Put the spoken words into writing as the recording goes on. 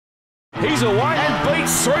He's away and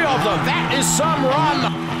beats 3 of them. That is some run.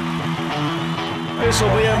 This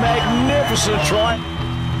will be a magnificent try.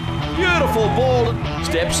 Beautiful ball.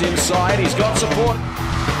 Steps inside. He's got support.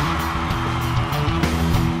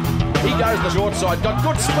 He goes the short side. Got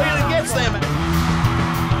good speed and gets them.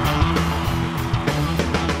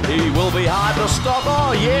 He will be hard to stop.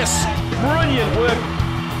 Oh, yes. Brilliant work.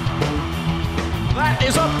 That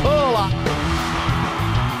is a pearler.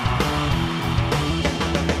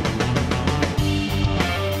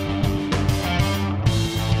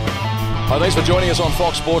 Hi, thanks for joining us on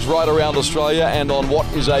Fox Sports right around Australia and on what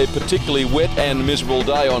is a particularly wet and miserable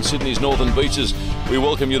day on Sydney's northern beaches. We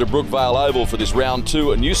welcome you to Brookvale Oval for this round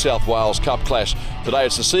 2 New South Wales Cup clash. Today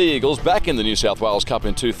it's the Sea Eagles back in the New South Wales Cup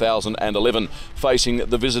in 2011 facing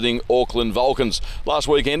the visiting Auckland Vulcans. Last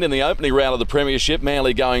weekend in the opening round of the Premiership,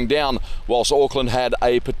 Manly going down whilst Auckland had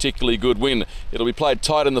a particularly good win. It'll be played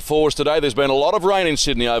tight in the fours today. There's been a lot of rain in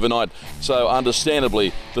Sydney overnight, so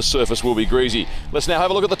understandably the surface will be greasy. Let's now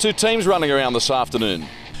have a look at the two teams running around this afternoon.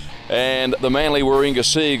 And the Manly Warringah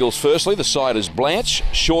Sea Eagles firstly. The side is Blanche,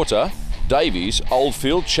 Shorter, Davies,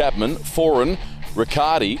 Oldfield, Chapman, Foran,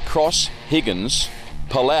 Riccardi, Cross, Higgins,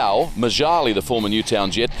 Palau, Majali, the former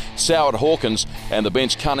Newtown Jet, Soward, Hawkins, and the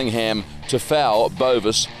bench Cunningham, Tafau,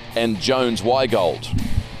 Bovis and Jones-Weigold.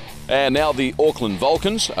 And now the Auckland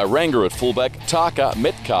Vulcans, Aranga at fullback, Taka,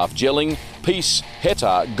 Metcalf, Jelling, Peace,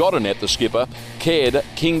 Heta, Godinet the skipper, Caird,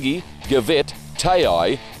 Kingi, Gavette,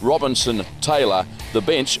 Teai, Robinson, Taylor, the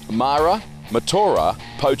bench Mara, Matora,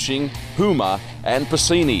 Poaching, Huma and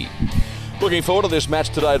Piscini. Looking forward to this match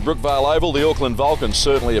today at Brookvale Oval. The Auckland Vulcans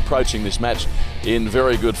certainly approaching this match in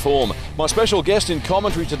very good form. My special guest in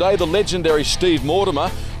commentary today, the legendary Steve Mortimer,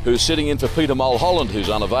 who's sitting in for Peter Mulholland, who's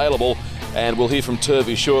unavailable, and we'll hear from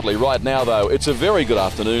Turvey shortly. Right now, though, it's a very good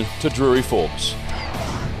afternoon to Drury Forbes.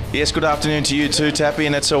 Yes, good afternoon to you too, Tappy,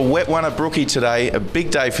 and it's a wet one at Brookie today. A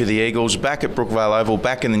big day for the Eagles, back at Brookvale Oval,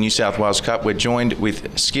 back in the New South Wales Cup. We're joined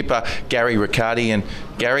with skipper Gary Riccardi, and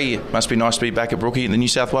Gary, it must be nice to be back at Brookie in the New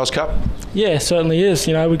South Wales Cup. Yeah, it certainly is.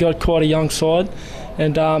 You know, we've got quite a young side,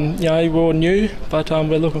 and you know, we're all new, but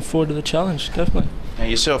we're looking forward to the challenge, definitely. Now,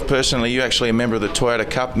 yourself personally, you're actually a member of the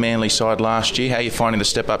Toyota Cup Manly side last year. How are you finding the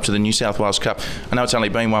step up to the New South Wales Cup? I know it's only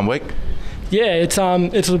been 1 week. Yeah, it's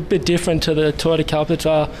a bit different to the Toyota Cup. It's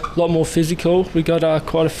a lot more physical. We got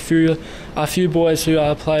quite a few boys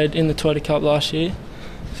who played in the Toyota Cup last year.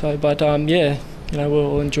 So, but yeah, you know, we're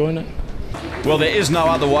all enjoying it. Well, there is no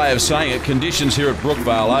other way of saying it. Conditions here at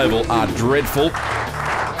Brookvale Oval are dreadful.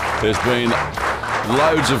 There's been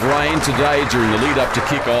loads of rain today during the lead up to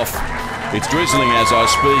kick-off. It's drizzling as I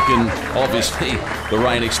speak, and obviously the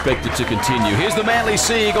rain expected to continue. Here's the Manly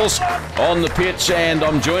Sea Eagles on the pitch, and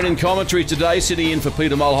I'm joined in commentary today, sitting in for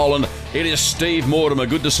Peter Mulholland. It is Steve Mortimer.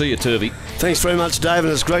 Good to see you, Turvey. Thanks very much, Dave,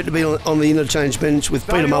 and it's great to be on the interchange bench with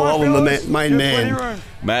Peter Mulholland, the main man.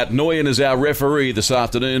 Matt Nguyen is our referee this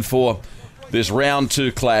afternoon for this round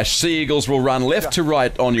 2 clash. Sea Eagles will run left to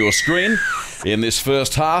right on your screen in this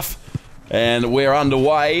first half, and we're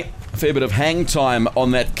underway. A fair bit of hang time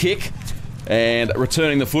on that kick. And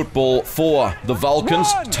returning the football for the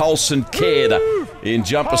Vulcans, Tolson Caird in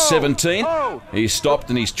jumper 17. He's stopped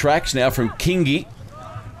in his tracks now from Kingi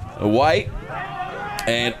away.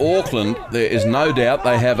 And Auckland, there is no doubt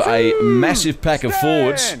they have a massive pack of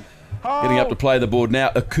forwards. Getting up to play the board now,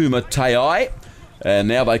 Akuma Teai. And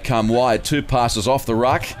now they come wide. 2 passes off the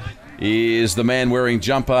ruck is the man wearing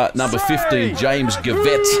jumper number 15, James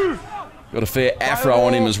Gavette. Got a fair afro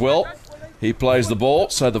on him as well. He plays the ball,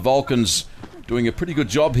 so the Vulcans doing a pretty good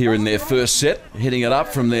job here in their first set, hitting it up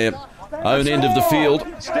from their own end of the field.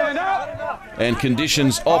 And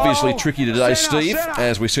conditions obviously tricky today, Steve,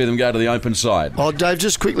 as we see them go to the open side. Oh, Dave,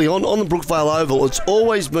 just quickly, on the Brookvale Oval, it's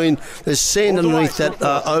always been, there's sand underneath that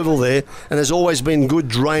oval there, and there's always been good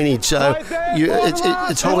drainage, so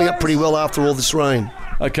it's holding up pretty well after all this rain.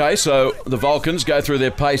 Okay, so the Vulcans go through their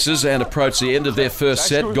paces and approach the end of their first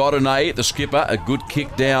set. Godinet, the skipper, a good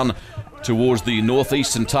kick down towards the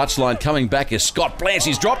northeastern touchline. Coming back is Scott Blanche.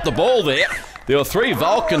 He's dropped the ball there. There were 3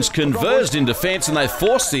 Vulcans converged in defence, and they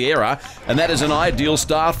forced the error, and that is an ideal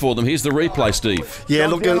start for them. Here's the replay, Steve. Yeah,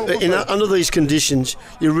 look, under these conditions,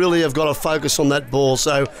 you really have got to focus on that ball.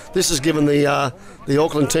 So this has given the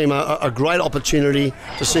Auckland team a great opportunity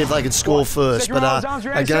to see if they could score first. But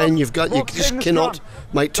again, you just cannot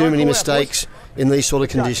make too many mistakes in these sort of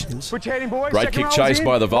conditions. Great kick chase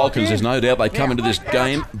by the Vulcans. There's no doubt they come into this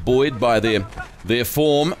game buoyed by their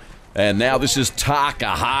form. And now this is Tarka,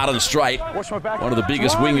 hard and straight. One of the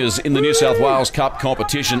biggest wingers in the New South Wales Cup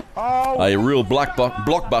competition. A real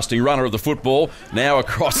blockbusting runner of the football. Now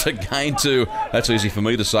across again to, that's easy for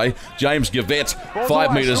me to say, James Gavett,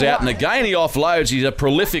 5 metres out. And again he offloads. He's a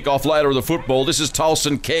prolific offloader of the football. This is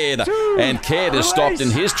Tolson Caird. And Caird is stopped in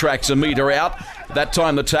his tracks a metre out. That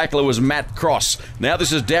time the tackler was Matt Cross. Now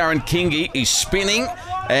this is Darren Kingi. He's spinning.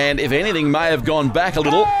 And if anything may have gone back a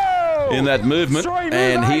little in that movement,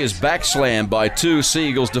 and he is backslammed by 2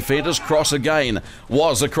 Seagulls defenders. Cross again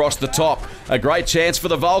was across the top. A great chance for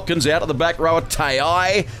the Vulcans out of the back row at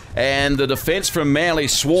Taai, and the defence from Manly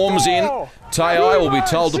swarms in. Taai will be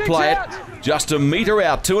told to play it just a metre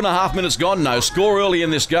out. 2.5 minutes gone. No score early in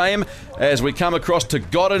this game as we come across to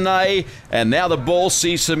Godinay, and now the ball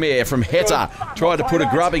sees some air from Heta. Tried to put a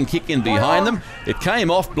grubbing kick in behind them. It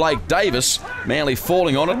came off Blake Davis. Manly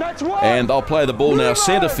falling on it, and they'll play the ball now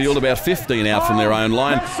centre field, about 15 out from their own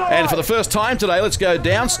line. And for the first time today, let's go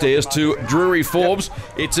downstairs to Drury Forbes.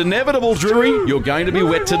 It's inevitable, Drury. You're going to be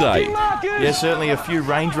wet today. Yeah, certainly a few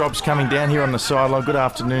raindrops coming down here on the sideline. Good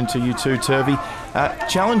afternoon to you too, Turvey.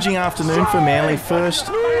 Challenging afternoon for Manly. First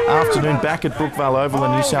afternoon back at Brookvale Oval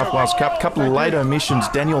in New South Wales Cup. Couple of late omissions.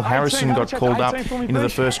 Daniel Harrison got called up into the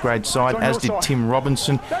first grade side, as did Tim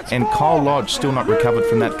Robinson, and Cole Lodge still not recovered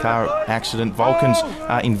from that car accident. Vulcans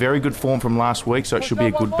in very good form from last week, so it should be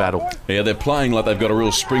a good battle. Yeah, they're playing like they've got a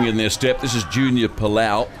real spring in their step. This is Junior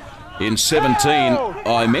Palau. In 17,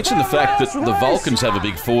 I mentioned the fact that the Vulcans have a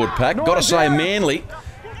big forward pack. Got to say, Manly,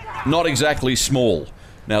 not exactly small.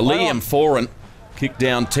 Now, Liam Foran, kick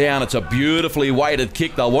downtown. It's a beautifully weighted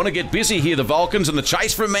kick. They'll want to get busy here, the Vulcans, and the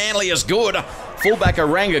chase from Manly is good. Fullback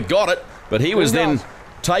Aranga got it, but he was then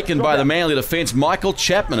taken by the Manly defence. Michael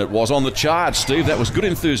Chapman it was on the charge, Steve. That was good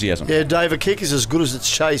enthusiasm. Yeah, Dave, a kick is as good as it's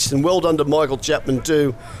chased, and well done to Michael Chapman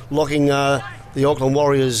too, locking the Auckland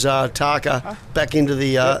Warriors' Tarka back into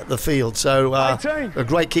the field. So a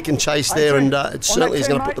great kick and chase there, and it certainly is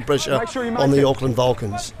going to put the pressure on the Auckland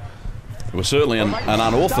Vulcans. It was certainly an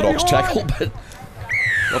unorthodox tackle, but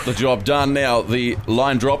got the job done. Now the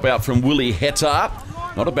line drop out from Willie Heta.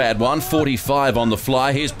 Not a bad one. 45 on the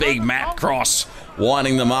fly. Here's big Matt Cross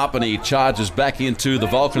winding them up, and he charges back into the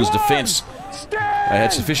Vulcans' defence. They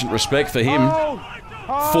had sufficient respect for him.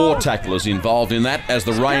 4 tacklers involved in that as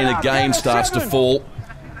the rain again starts to fall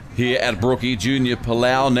here at Brookie. Junior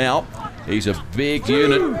Palau now. He's a big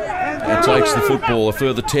unit and takes the football a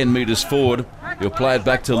further 10 metres forward. He'll play it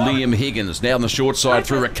back to Liam Higgins. Now on the short side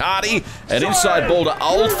through Riccardi. An inside ball to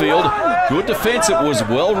Oldfield. Good defence. It was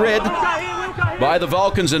well read by the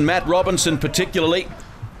Vulcans and Matt Robinson particularly.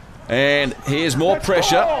 And here's more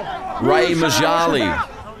pressure. Ray Majali,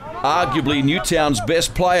 arguably Newtown's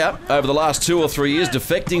best player over the last 2 or 3 years,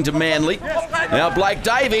 defecting to Manly. Now Blake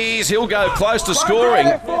Davies, he'll go close to scoring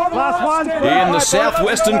in the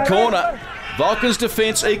southwestern corner. Vulcans'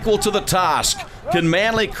 defence equal to the task. Can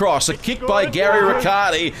Manly cross? A kick by Gary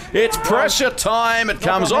Riccardi. It's pressure time. It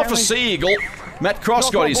comes off a Seagull. Matt Cross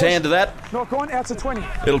got his hand to that.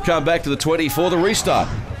 It'll come back to the 20 for the restart.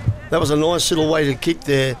 That was a nice little weighted kick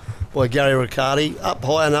there by Gary Riccardi, up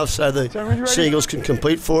high enough so the Seagulls can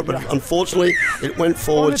compete for it, but unfortunately it went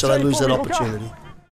forward, so they lose that opportunity.